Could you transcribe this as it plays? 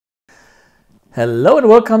Hello and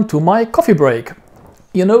welcome to my coffee break.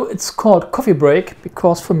 You know, it's called coffee break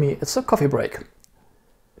because for me it's a coffee break.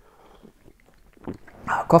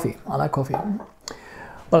 Coffee, I like coffee.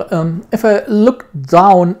 Well, if I look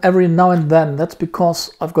down every now and then, that's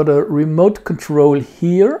because I've got a remote control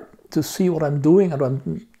here to see what I'm doing, and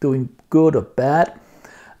I'm doing good or bad.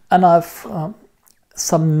 And I've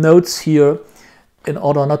some notes here in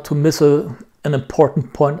order not to miss an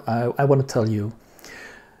important point I want to tell you.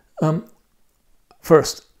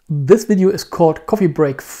 First, this video is called Coffee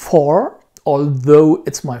Break 4, although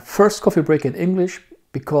it's my first coffee break in English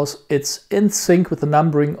because it's in sync with the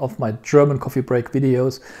numbering of my German coffee break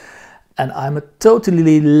videos. And I'm a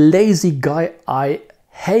totally lazy guy. I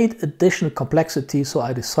hate additional complexity, so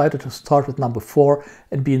I decided to start with number 4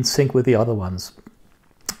 and be in sync with the other ones.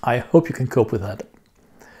 I hope you can cope with that.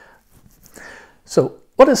 So,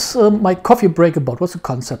 what is my coffee break about? What's the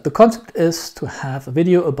concept? The concept is to have a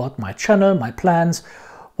video about my channel, my plans,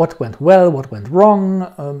 what went well, what went wrong,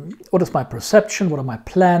 what is my perception, what are my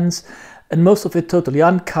plans, and most of it totally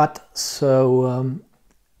uncut. So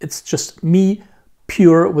it's just me,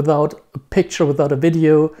 pure, without a picture, without a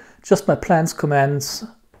video, just my plans, comments,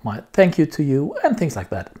 my thank you to you, and things like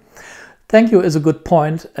that. Thank you is a good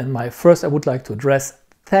point, and I would like to address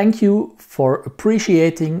thank you for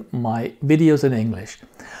appreciating my videos in English.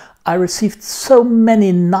 I received so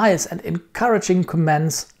many nice and encouraging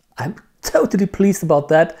comments. I'm totally pleased about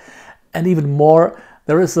that. And even more,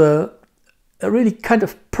 there is a really kind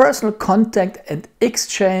of personal contact and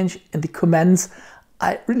exchange in the comments.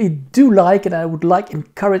 I really do like it, and I would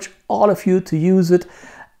encourage all of you to use it.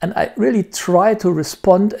 And I really try to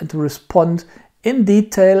respond in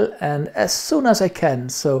detail and as soon as I can.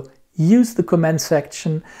 So use the comment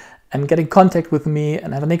section and get in contact with me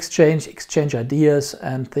and have an exchange ideas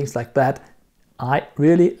and things like that. I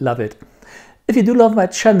really love it. If you do love my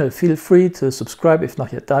channel, feel free to subscribe if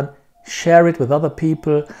not yet done. Share it with other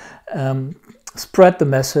people, spread the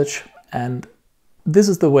message, and this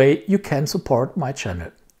is the way you can support my channel.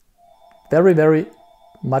 Very, very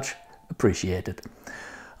much appreciated.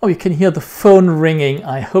 Oh, you can hear the phone ringing.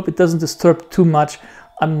 I hope it doesn't disturb too much.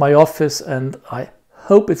 I'm in my office and I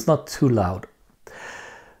hope it's not too loud.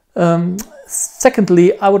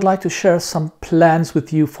 Secondly, I would like to share some plans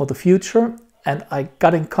with you for the future, and I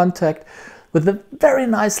got in contact with a very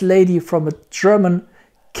nice lady from a German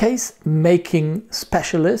case making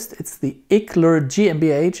specialist. It's the Ickler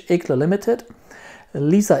GmbH, Ickler Limited.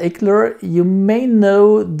 Lisa Ickler, you may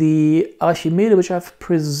know the Archimede, which I've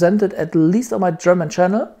presented at least on my German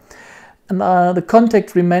channel. And the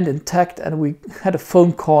contact remained intact, and we had a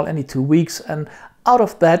phone call any 2 weeks, and out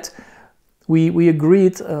of that we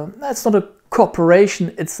agreed, that's not a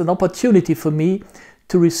cooperation, it's an opportunity for me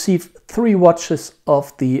to receive 3 watches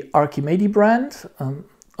of the Archimede brand,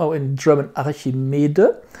 in German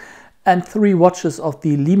Archimede, and 3 watches of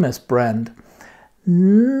the Limes brand.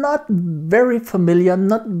 Not very familiar,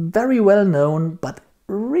 not very well known, but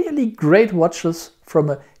really great watches from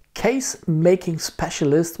a case making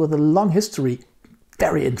specialist with a long history.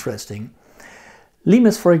 Very interesting.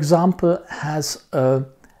 Limes, for example, has a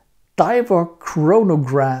diver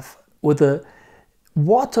chronograph with a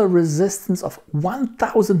water resistance of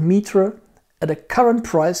 1000 meter at a current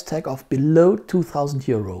price tag of below 2000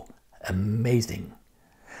 euro. Amazing.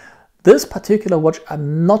 This particular watch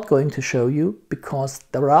I'm not going to show you because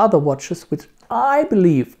there are other watches which I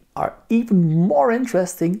believe are even more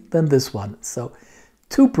interesting than this one. So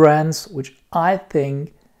 2 brands which I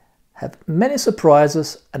think have many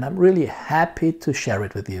surprises, and I'm really happy to share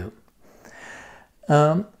it with you.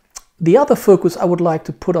 The other focus I would like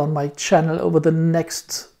to put on my channel over the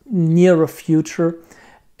next nearer future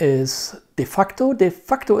is De Facto. De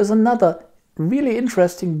Facto is another really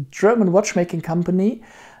interesting German watchmaking company,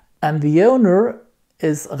 and the owner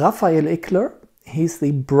is Raphael Ickler. He's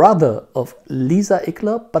the brother of Lisa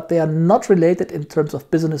Ickler, but they are not related in terms of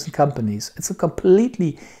business and companies. It's a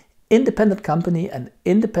completely independent company and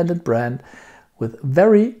independent brand with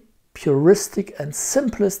very puristic and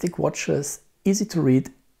simplistic watches, easy to read,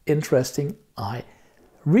 interesting. I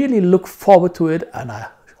really look forward to it, and I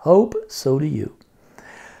hope so do you.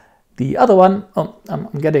 The other one, I'm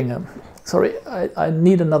getting, sorry, I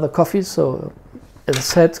need another coffee, so as I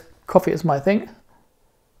said, coffee is my thing.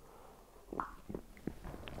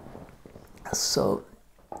 So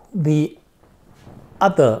the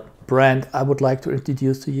other brand I would like to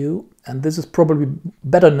introduce to you, and this is probably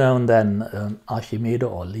better known than Archimede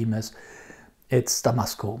or Limes, it's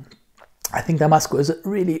Damasko. I think Damasko is a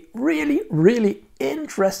really, really, really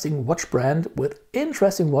interesting watch brand with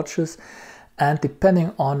interesting watches, and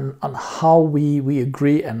depending on how we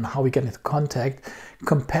agree and how we get into contact,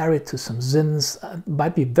 compare it to some Zins.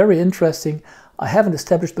 Might be very interesting. I haven't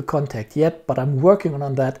established the contact yet, but I'm working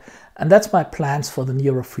on that. And that's my plans for the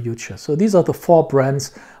nearer future. So these are the 4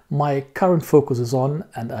 brands my current focus is on,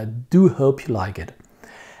 and I do hope you like it.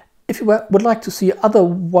 If you would like to see other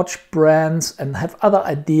watch brands and have other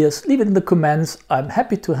ideas, leave it in the comments. I'm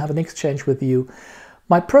happy to have an exchange with you.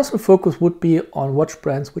 My personal focus would be on watch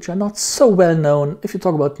brands which are not so well known. If you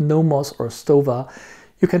talk about Nomos or Stova,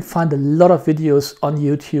 you can find a lot of videos on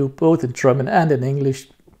YouTube, both in German and in English.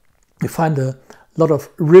 You find a lot of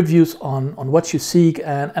reviews on what you seek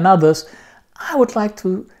and others. I would like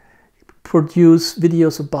to produce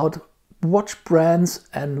videos about watch brands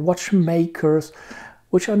and watchmakers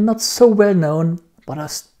which are not so well known, but are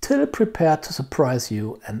still prepared to surprise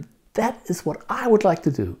you. And that is what I would like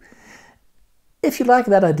to do. If you like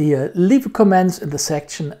that idea, leave comments in the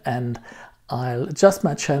section and I'll adjust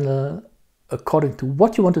my channel according to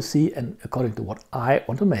what you want to see and according to what I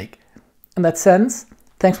want to make. In that sense,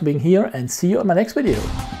 thanks for being here and see you on my next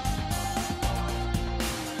video.